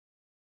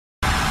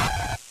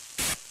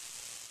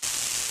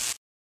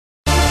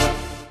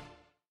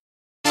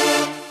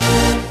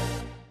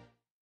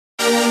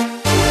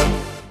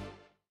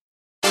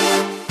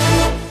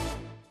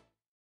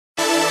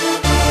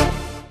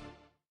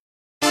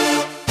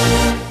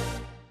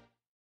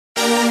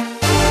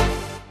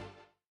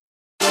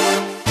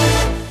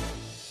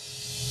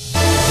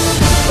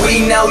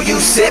We know you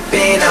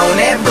sippin' on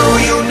that brew,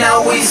 you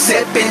know we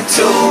sippin'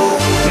 too.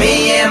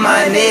 Me and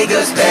my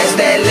niggas pass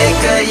that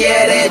liquor,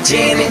 yeah, that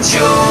gin and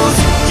juice.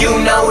 You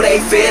know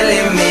they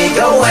feelin' me,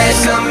 go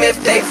ask them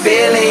if they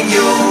feelin'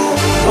 you.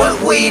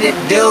 What we to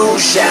do,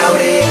 shout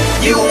it,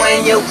 you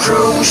and your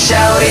crew,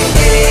 shout it,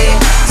 yeah.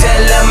 Tell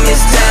them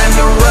it's time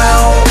to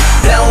roll,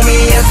 blow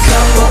me a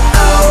couple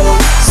O's,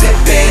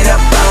 sippin'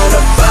 up on the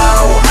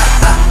phone,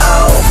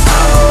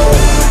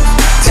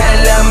 Tell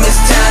them it's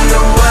time to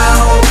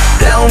roll,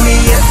 blow me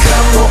a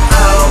couple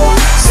O's,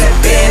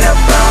 sippin' up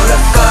on the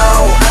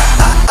phone,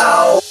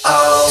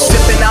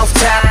 Sippin' off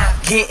top,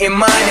 getting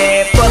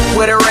money, fuck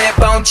with a red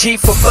bone G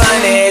for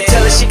funny.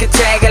 Tell her she can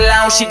tag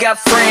along, she got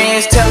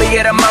friends. Tell her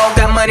yeah, the mo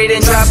got money,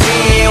 then drop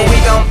in. We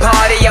gon'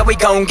 party, yeah, we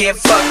gon' get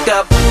fucked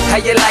up. How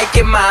you like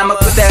it, mama?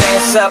 Put that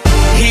ass up.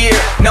 Here,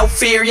 no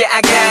fear, yeah,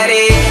 I got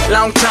it.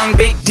 Long tongue,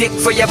 big dick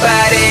for your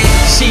body.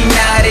 She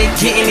nodded,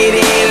 getting it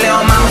in.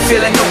 Lil' mama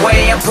feeling the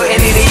way I'm putting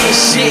it in.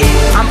 Shit,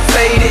 I'm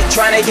faded,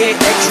 trying to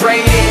get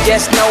X-rated.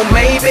 Yes, no,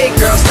 maybe.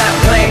 Girl, stop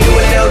playing, do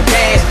a little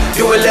dance,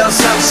 do a little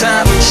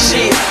something,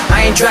 shit,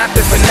 I ain't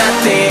dropping for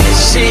nothing.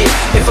 Shit,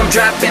 if I'm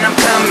dropping, I'm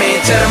coming.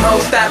 Tell them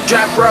hoes stop,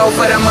 drop, roll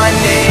for the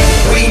money.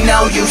 We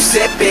know you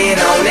sippin'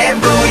 on that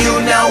brew, you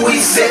know we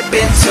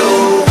sippin'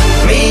 too.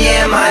 Me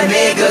and my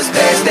niggas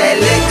pass that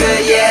liquor,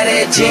 yeah,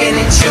 that gin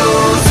and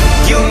juice.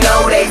 You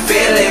know they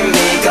feelin'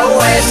 me, go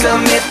ask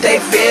them if they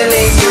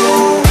feelin'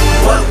 you.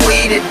 What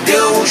we to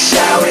do,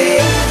 shout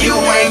it, you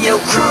and your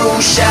crew,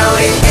 shout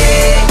it,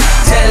 yeah.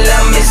 Tell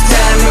them it's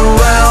time to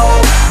roll,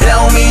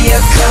 blow me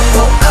a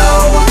couple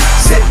O's,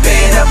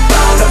 sippin' up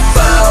on the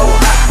phone,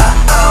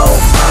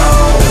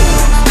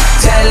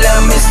 Tell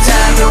them it's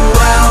time to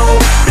roll,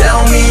 blow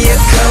me a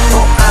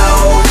couple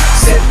O's,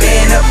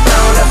 sippin' up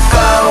on the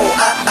phone,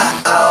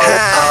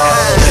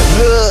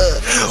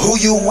 Look,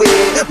 who you with?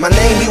 My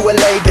name you a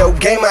Lado,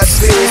 game my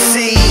spirit,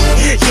 see.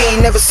 You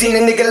ain't never seen a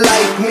nigga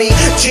like me.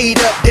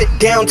 G'd up, dip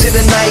down to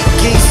the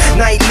Nikes.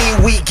 Nightly,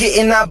 we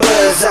gettin' our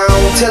buzz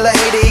on. Tell a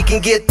hater he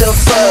can get the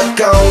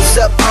fuck on.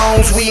 Sup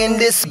homes, we in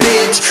this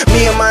bitch.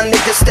 Me and my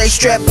niggas stay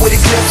strapped with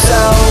the clips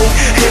on.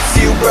 If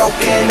you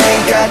broken,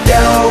 ain't got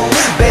dough,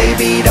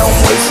 baby, don't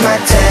waste my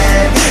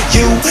time.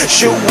 You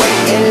should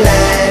wait in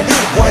line,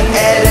 one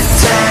at a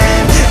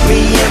time.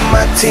 Me and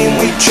my team,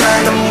 we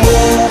tryna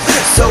move.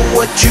 So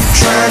what you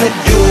tryna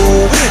do?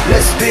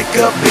 Let's pick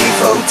up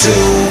B42,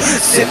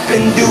 sip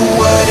and do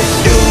what it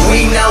do.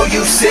 We know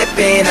you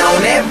sippin' on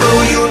that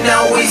brew, you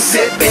know we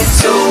sippin'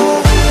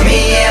 too.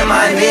 Me and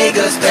my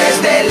niggas pass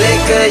that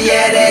liquor,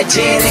 yeah, that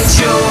gin and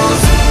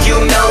juice. You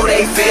know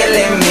they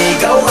feelin' me,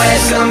 go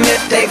ask them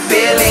if they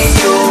feelin'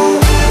 you.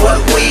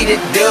 What we to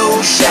do,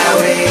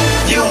 shout it,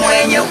 you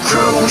and your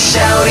crew,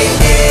 shout it,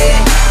 yeah.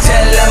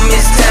 Tell them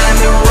it's time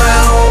to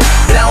roll,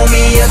 blow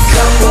me a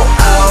couple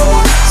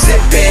O's,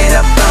 sippin'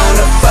 up on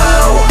the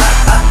phone,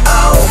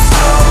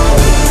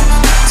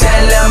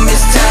 Tell them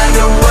it's time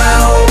to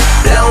roll,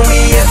 blow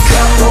me a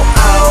couple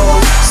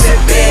O's,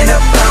 sippin'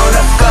 up on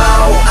the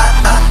phone,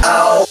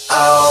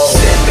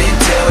 Sippin'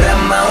 till the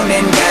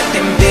morning, got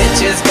them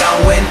bitches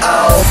going,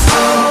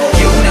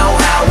 You know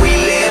how we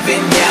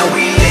livin', yeah,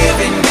 we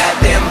livin', got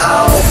them,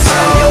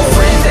 Tell your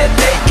friends that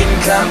they can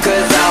come,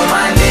 cause all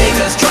my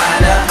niggas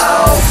tryna,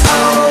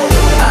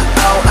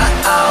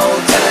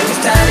 Tell them it's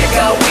time to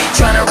go, we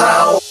tryna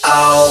roll,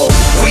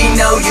 We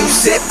know you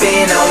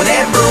sippin' on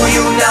that brew,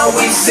 you know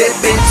we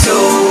sippin'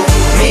 too.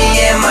 Me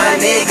and my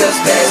niggas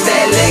pass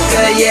that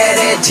liquor, yeah,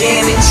 that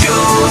gin and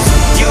juice.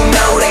 You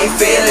know they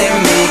feelin'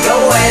 me, go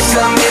ask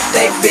them if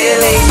they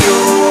feelin'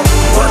 you.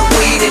 What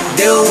we to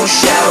do,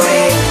 shout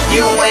it,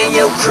 you and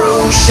your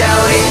crew,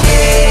 shout it,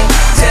 yeah.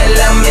 Tell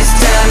them it's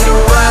time to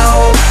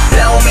roll,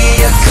 blow me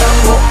a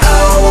couple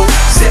O's,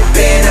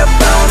 sippin' up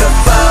on the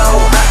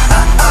phone,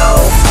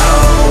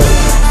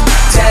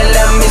 Tell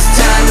them it's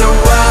time to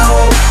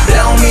roll,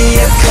 blow me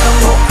a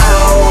couple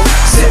O's,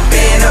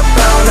 sippin' up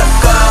on the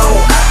phone,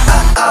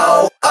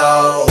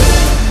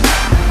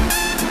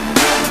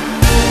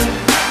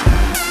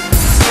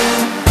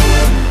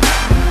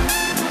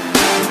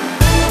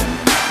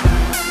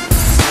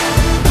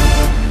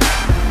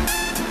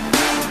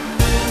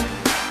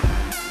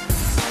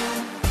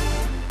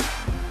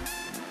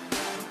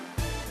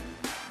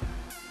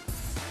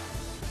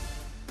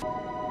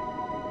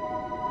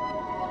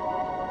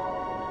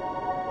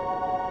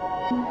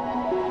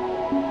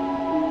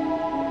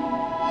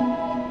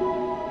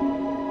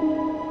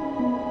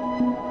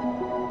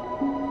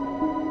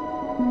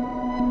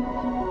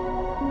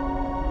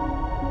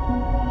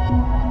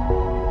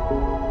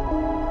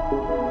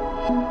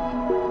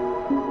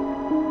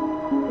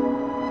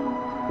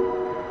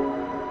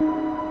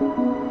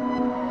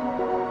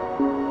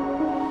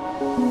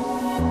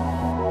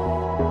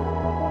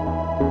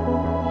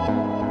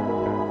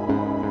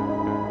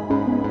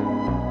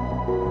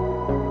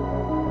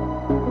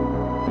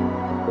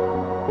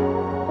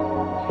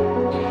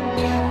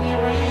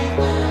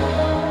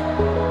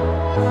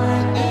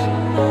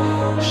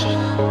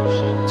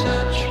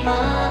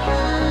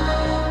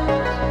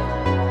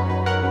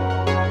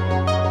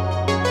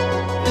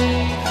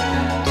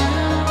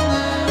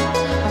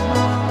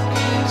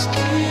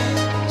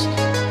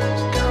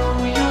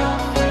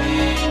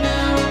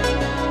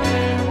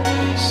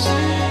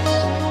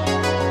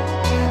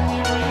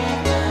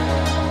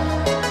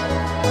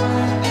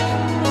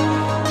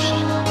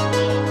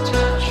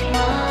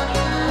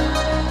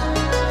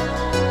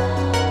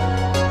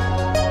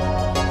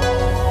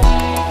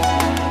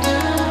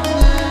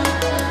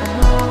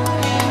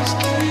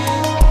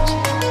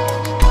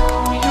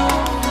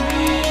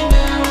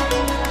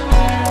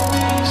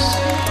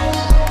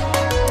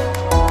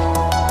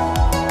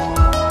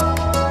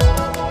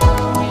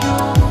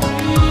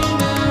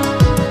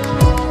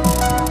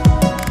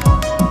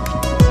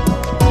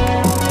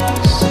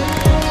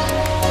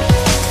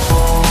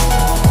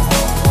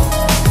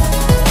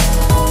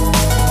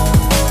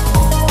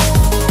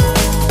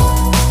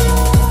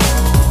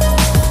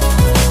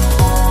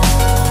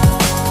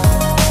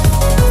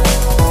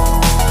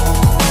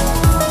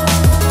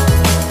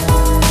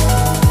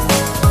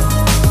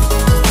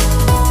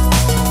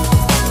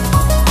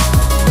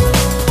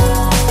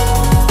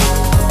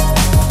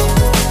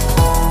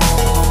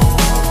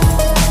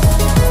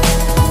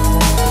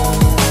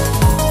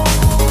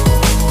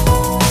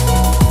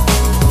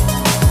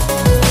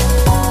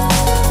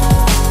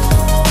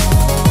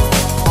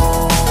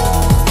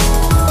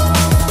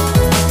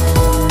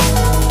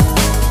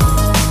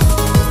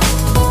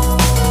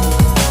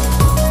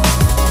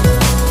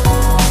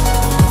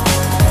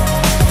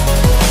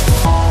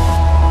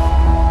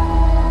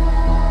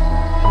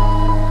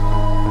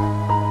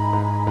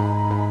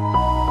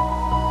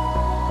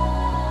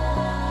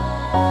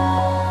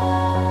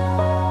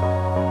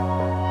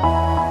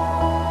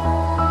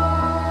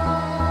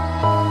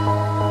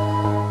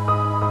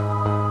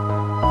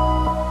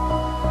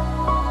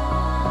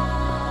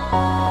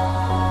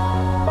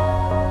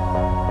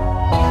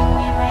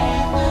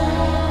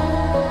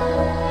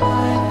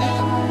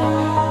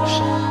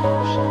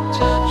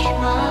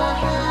 my